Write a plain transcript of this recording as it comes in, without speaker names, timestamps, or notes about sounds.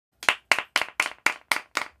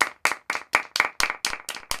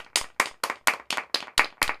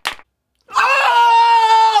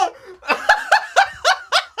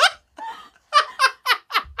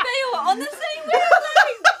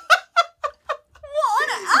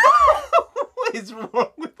What is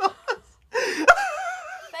wrong with us? Bea,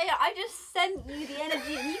 I just sent you the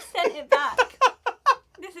energy and you sent it back.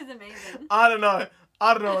 This is amazing. I don't know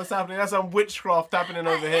what's happening. That's some witchcraft happening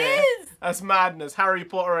over here. Is. That's madness. Harry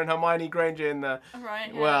Potter and Hermione Granger in there.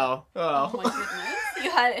 Right. Yeah. Well. Oh my goodness.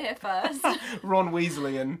 You heard it here first. Ron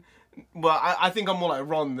Weasley and... Well, I think I'm more like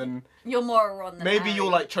Ron than... You're more a Ron than Maybe Harry. you're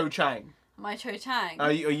like Cho Chang. My Cho Chang.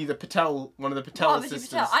 Are you the Patel, one of the Patel sisters?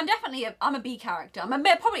 Patel. I'm definitely I'm a B character. I'm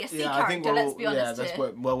probably a C character, I think we're let's be honest that's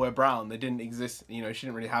here. we're Brown. They didn't exist, you know, she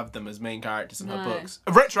didn't really have them as main characters in her books.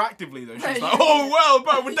 Retroactively though, she's like, oh well,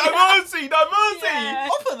 but with diversity. Yeah.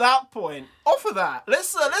 Off of that point,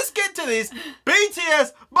 let's get to this.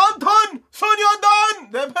 BTS,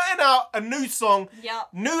 방탄소년단! They're putting out a new song,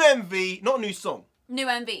 new MV, not a new song. New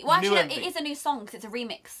MV. Well, New actually, MV. it is a new song because it's a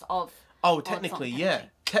remix of... Oh, technically, yeah.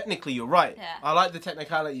 Technically, you're right. Yeah. I like the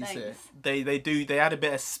technicalities here. They add a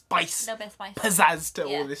bit of spice, pizzazz to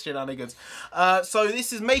all this shenanigans. So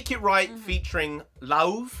this is Make It Right featuring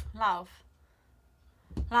Lauv. Lauv.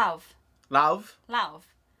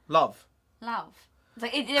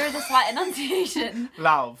 Like, there is a slight enunciation.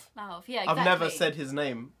 Lauv. Lauv, yeah, exactly. I've never said his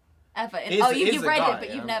name. Ever. You've read guy, it,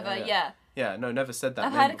 but you've never, Yeah, no, never said that.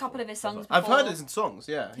 I've heard a couple of his songs before. I've heard his songs,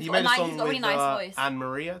 yeah. He made a song he's got a really with nice voice. Anne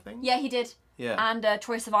Marie, I think. Yeah, he did. Yeah. And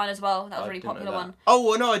Troye Sivan as well. That was a really popular one. Oh,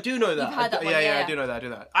 well, no, I do know that. You've heard that one, I do know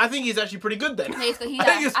that. I think he's actually pretty good then. Yeah, I think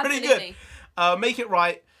it's pretty good. Make It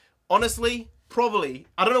Right, honestly, probably,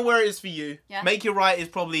 I don't know where it is for you. Yeah. Make It Right is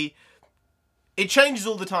probably, it changes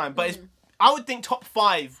all the time, but it's, I would think top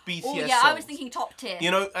 5 BTS songs. I was thinking top tier. You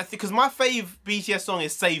know, I think because my fave BTS song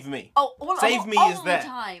is Save Me. Oh, Save Me is there.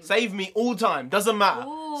 Time. Save Me all time. Doesn't matter.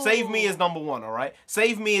 Ooh. Save Me is number 1, all right?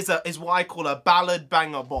 Save Me is what I call a ballad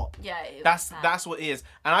banger bop. Yeah, that's what it is.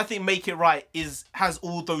 And I think Make It Right has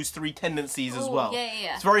all those 3 tendencies as well.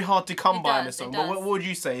 Yeah. It's very hard to come by in a does, song. it But does. what would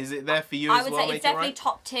you say? Is it there for you as well? I would say it's definitely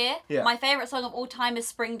top tier. Yeah. My favourite song of all time is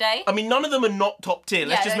Spring Day. I mean, none of them are not top tier.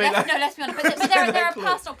 Let's just make that. No, let's be honest. But there are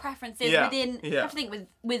personal preferences within. Yeah. You have to think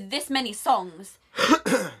with this many songs,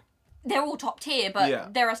 they're all top tier,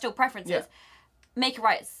 but there are still preferences. Yeah. Make It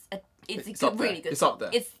Right it's a really good it's song. Up there.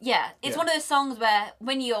 It's one of those songs where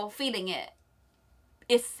when you're feeling it,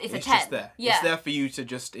 it's a 10. Just there. Yeah. It's there for you to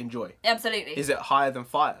just enjoy. Absolutely. Is it higher than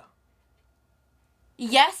Fire?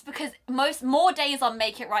 Yes, because more days are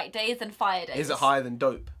Make It Right days than Fire days. Is it higher than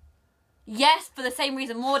Dope? Yes, for the same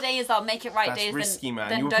reason. More days are Make It Right That's days risky, than man.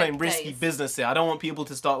 than You were Dope playing risky days. business here. I don't want people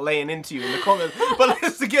to start laying into you in the comments. But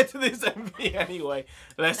let's get to this MV anyway.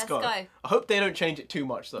 Let's go. I hope they don't change it too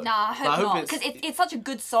much though. Nah, I hope not. Because it's such a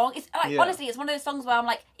good song. It's like, honestly, it's one of those songs where I'm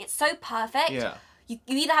like, it's so perfect. Yeah. You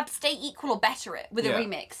either have to stay equal or better it with a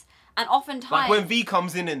remix. And oftentimes... Like when V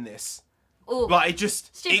comes in this, like it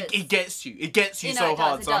gets you. It gets you so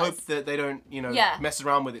hard. So I hope that they don't, mess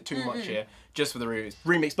around with it too much here. Just for the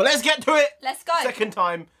remix. But let's get to it. Let's go. Second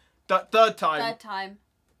time. Third time. Third time.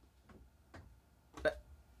 I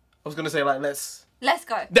was going to say like, let's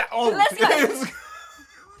go. Let's go.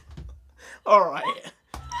 All right.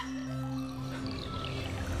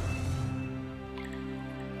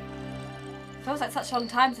 Feels like such a long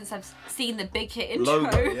time since I've seen the Big Hit intro.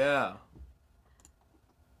 Logo, yeah.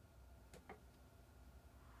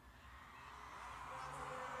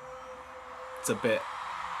 It's a bit.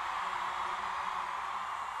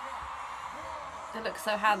 They look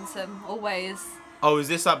so handsome, always. Oh, is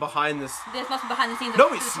this like behind this? This must be behind the scenes of No,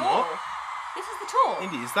 the it's tour. not. This is the tour.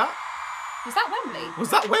 Indy, is that? Was that Wembley? Was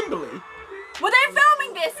that Wembley? Were they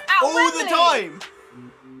filming this at Wembley? All the time.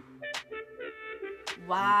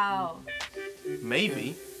 Wow.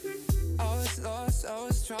 Maybe. This is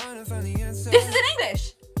in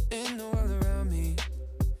English. In the world around me,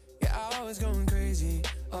 yeah, I was going crazy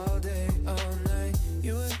all day, all night.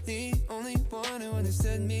 You were the only one who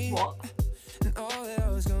understood me. What? And all that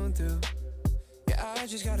I was going through. Yeah, I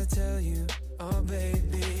just gotta tell you, oh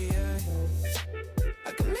baby,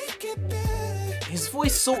 I can make it better. His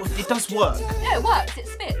voice sort of, it does work. Yeah, it works. It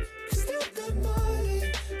spits.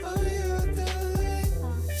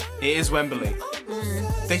 It is Wembley.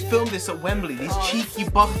 They filmed this at Wembley. These cheeky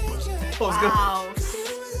buggers. Wow.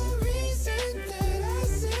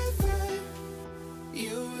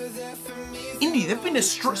 Indy, they've been a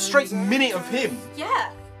straight minute of him.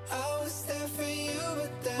 Yeah.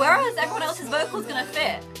 Whereas everyone else's vocals gonna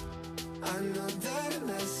fit.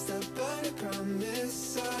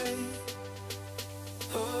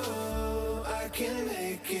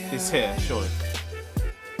 It's here, surely.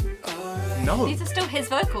 No. These are still his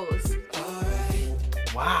vocals.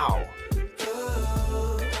 Wow.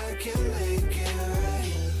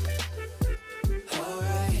 So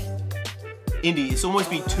Indy, it's almost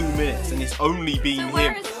been 2 minutes and it's only been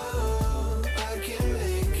him.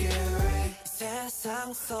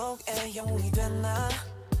 Yes.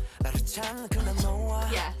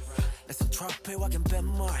 It's a trophy walking been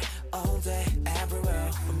more all day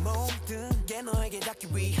everywhere. 모든 게 너에게 닿기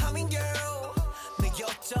위함인 girl. 내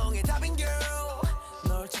요청에 답인 girl.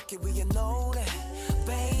 널 찾기 위해 노래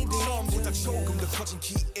baby. 처음보다 조금 더 커진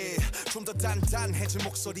기에 좀 더 단단해진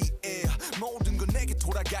목소리에 모든 건 내게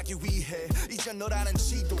돌아가기 위해 이제 너라는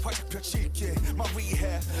지도 활짝 펼칠게 말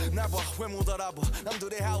위해 날 봐 왜 못 알아봐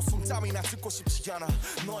남들의 하우스땀이나 듣고 싶지 않아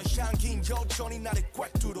너의 향긴 여전히 나를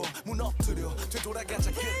꽉 뚫어 무너뜨려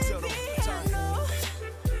되돌아가자 그대로 I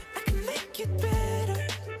can make it better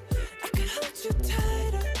I can hold you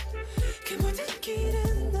tighter 그 모든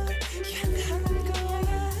길은 널 향한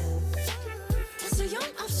거야 더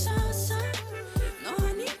소용없어서 너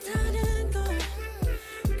아니다는 걸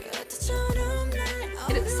그때처럼 날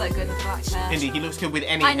He looks so good with black hair. Indy, he looks good with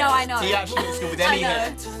any I know, hair. I know. He actually looks good with any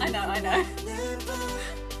hair. I know.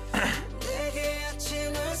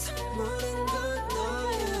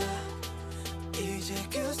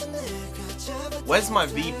 Where's my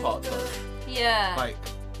V part though? Yeah. Like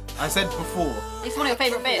I said before, It's one of your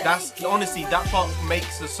favourite bits. that's honestly that part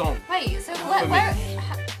makes the song. Wait, so where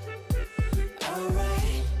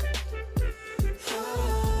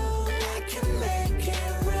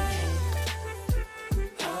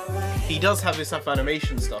He does have his stuff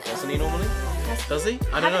animation stuff, doesn't he normally? Does he?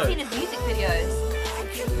 I don't haven't seen know. his music videos.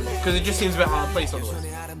 Because it just seems a bit out of place otherwise.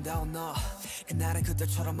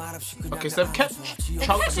 Okay, so they've kept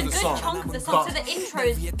chunks of the song. Chunk of the song. So the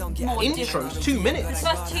intro's more different. Intro's 2 minutes. The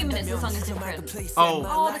first 2 minutes the song is different. Oh.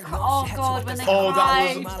 Oh god, when they Oh,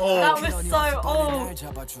 cried. that was so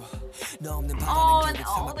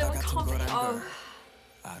and they were coming. Oh.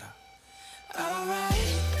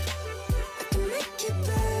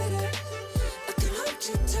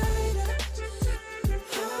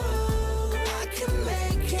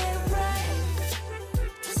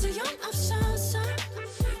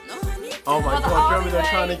 Oh my god, remember they're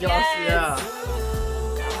trying to get us? Yeah.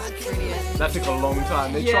 Brilliant. That took a long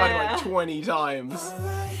time. They tried it like 20 times.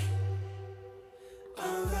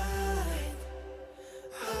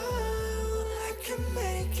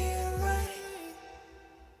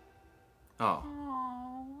 Oh.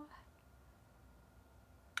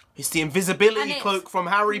 It's the invisibility cloak from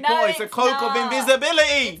Harry Potter. It's a cloak of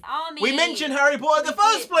invisibility. We mentioned Harry Potter in the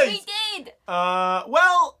first place. We did.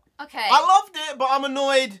 Well, okay. I loved it, but I'm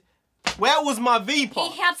annoyed. Where was my V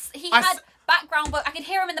part? He had background. I could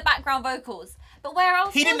hear him in the background vocals, but where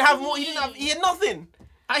else? He didn't have more. He had nothing.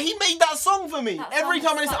 He made that song for me. Every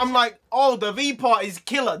time I listen, I'm like, oh, the V part is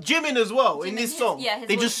killer. Jimin as well in this song. Yeah,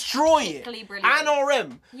 they destroy it. Brilliant. And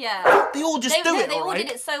RM. Yeah. They all just do it. They all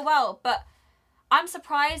did it so well, but I'm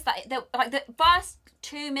surprised that the first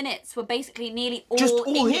 2 minutes were basically nearly all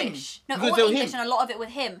English. Him. No, all English, and a lot of it with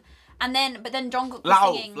him. And then, but then Jungkook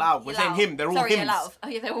was singing. Lauv. We're saying him. They're all hymns. Sorry, Lauv. Oh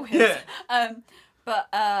yeah, they're all hymns. Yeah. But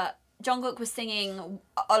Jungkook was singing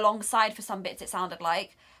alongside for some bits. It sounded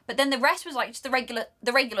like. But then the rest was like just the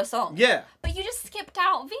regular song. Yeah. But you just skipped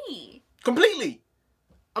out V. Completely.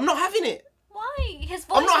 I'm not having it. Why? His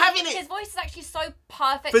voice. I'm not having it. His voice is actually so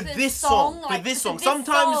perfect for this song. Like, for this song.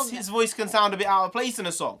 Sometimes his voice can sound a bit out of place in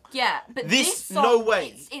a song. Yeah, but this song, no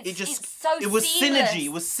way. It was seamless. synergy.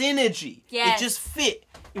 It was synergy. Yes. It just fit.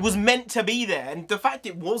 It was meant to be there, and the fact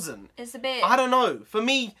it wasn't. It's a bit. I don't know. For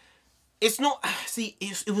me, it's not. See,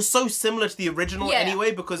 it was so similar to the original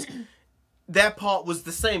anyway because. Their part was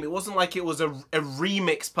the same. It wasn't like it was a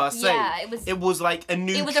remix per se. Yeah, it was like a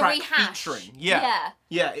new track featuring. Yeah.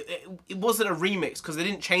 It wasn't a remix because they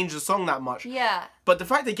didn't change the song that much. Yeah. But the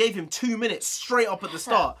fact they gave him 2 minutes straight up at the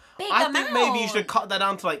start, I think maybe you should cut that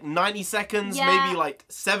down to like 90 seconds, maybe like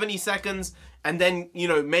 70 seconds, and then, you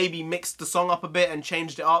know, maybe mixed the song up a bit and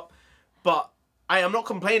changed it up. But I am not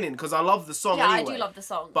complaining because I love the song anyway. Yeah, I do love the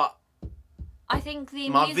song. But I think the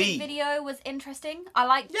music video was interesting. I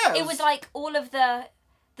liked it was like all of the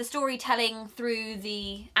storytelling through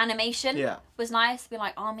the animation was nice. Be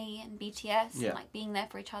like ARMY and BTS and like being there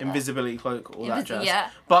for each other. Invisibility cloak, all that jazz.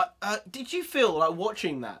 Yeah. But did you feel like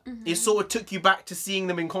watching that? It sort of took you back to seeing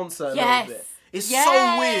them in concert a little bit. It's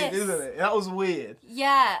so weird, isn't it? That was weird.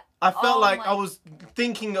 Yeah. I felt like I was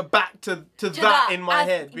thinking back to that in my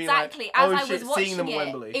head. Being exactly. Like, oh as shit, I was watching seeing them at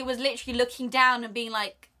Wembley. It was literally looking down and being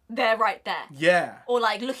like, they're right there. Yeah. Or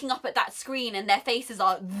like looking up at that screen and their faces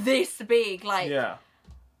are this big. Like,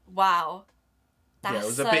 wow. That's it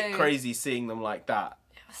was a bit crazy seeing them like that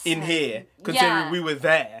in here, considering we were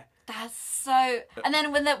there. That's so. And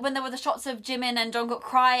then when there were the shots of Jimin and Jungkook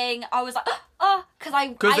crying, I was like, oh, because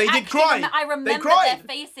they did cry. I remember their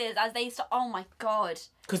faces as they. Oh my god.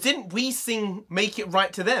 Because didn't we sing "Make It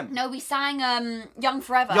Right" to them? No, we sang "Young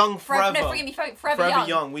Forever." Young Forever. No, forgive me, Forever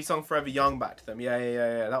Young. We sung "Forever Young" back to them.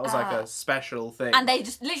 Yeah. That was like a special thing. And they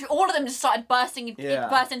just literally all of them just started burst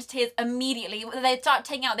into tears immediately. They started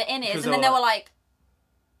taking out their innards, and then they were like,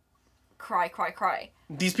 cry.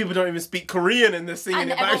 These people don't even speak Korean and they're singing it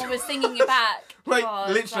back. And everyone was singing it back. Like,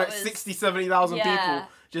 literally like 60, 70,000 people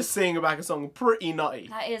just singing back a song. Pretty nutty.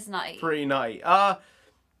 That is nutty. Pretty nutty. I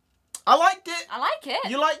liked it. I like it.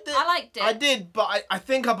 You liked it? I liked it. I did, but I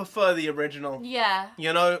think I prefer the original. Yeah.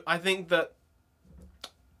 You know, I think that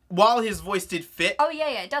while his voice did fit. Oh, yeah,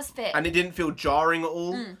 it does fit. And it didn't feel jarring at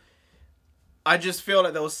all. I just feel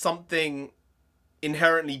like there was something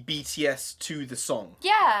inherently BTS to the song.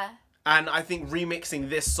 Yeah. And I think remixing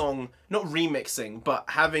this song, not remixing, but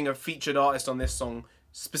having a featured artist on this song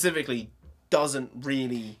specifically doesn't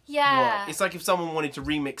really work. It's like if someone wanted to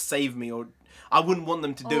remix Save Me, or I wouldn't want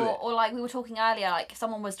them to do it. Or like we were talking earlier, like if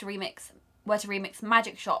someone were to remix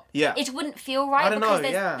Magic Shop, yeah, it wouldn't feel right. I don't because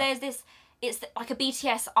know, there's this, it's like a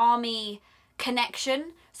BTS ARMY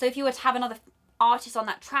connection. So if you were to have another artist on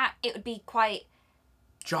that track, it would be quite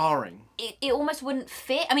jarring. It almost wouldn't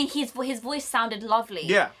fit. I mean, his voice sounded lovely.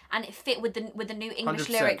 Yeah. And it fit with the new English 100%.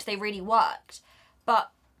 lyrics. They really worked.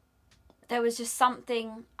 But there was just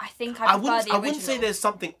something. I think I prefer the original. I wouldn't say there's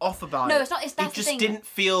something off about it. No, it's not. It just didn't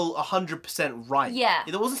feel 100% right. Yeah.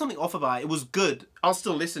 There wasn't something off about it. It was good. I'll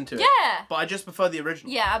still listen to it. Yeah. But I just prefer the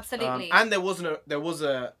original. Yeah, absolutely. And there was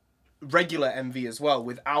a regular MV as well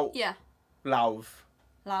without Lauv.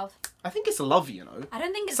 Lauv. I think it's Love, you know. I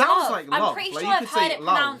don't think it's Sounds love. like love. I'm pretty sure I've heard it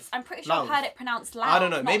pronounced. I'm pretty sure I've heard it pronounced Lauv. I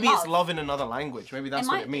don't know. Maybe it's love. love in another language. Maybe that's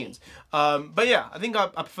what it means. But yeah, I think I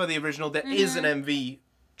prefer the original. There is an MV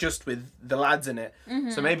just with the lads in it.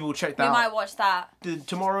 So maybe we'll check that out. We might watch that.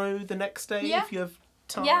 Tomorrow, the next day, if you have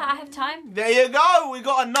time. Yeah, I have time. There you go. We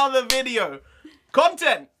got another video.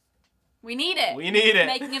 Content. We need it. We need it.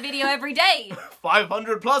 Making a video every day.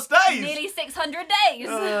 500 plus days. Nearly 600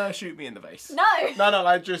 days. Shoot me in the face. No. No,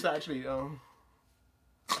 I just actually... Alright,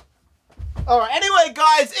 anyway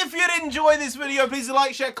guys, if you did enjoy this video, please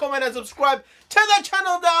like, share, comment and subscribe to the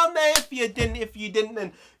channel down there. If you didn't,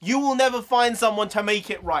 then you will never find someone to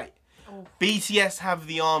make it right. Oh. BTS have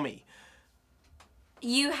the army.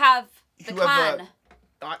 You have the clan.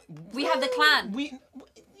 We have the clan.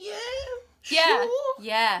 Yeah. Yeah. Sure.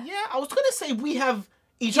 Yeah. Yeah. I was gonna say we have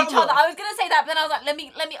each other. I was gonna say that, but then I was like, let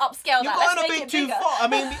me upscale that. You're going a bit too far. I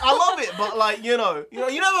mean, I love it, but like, you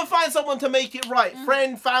never find someone to make it right.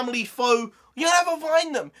 Friend, family, foe. You never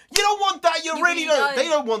find them. You don't want that. You really don't. They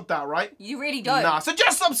don't want that, right? You really don't. Nah. So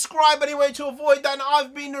just subscribe anyway to avoid that. And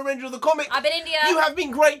I've been the Ranger of the Comic. I've been India. You have been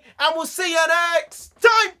great, and we'll see you next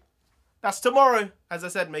time. That's tomorrow. As I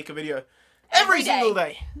said, make a video every single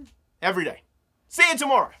day. Every day. See you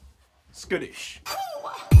tomorrow. Skadoosh.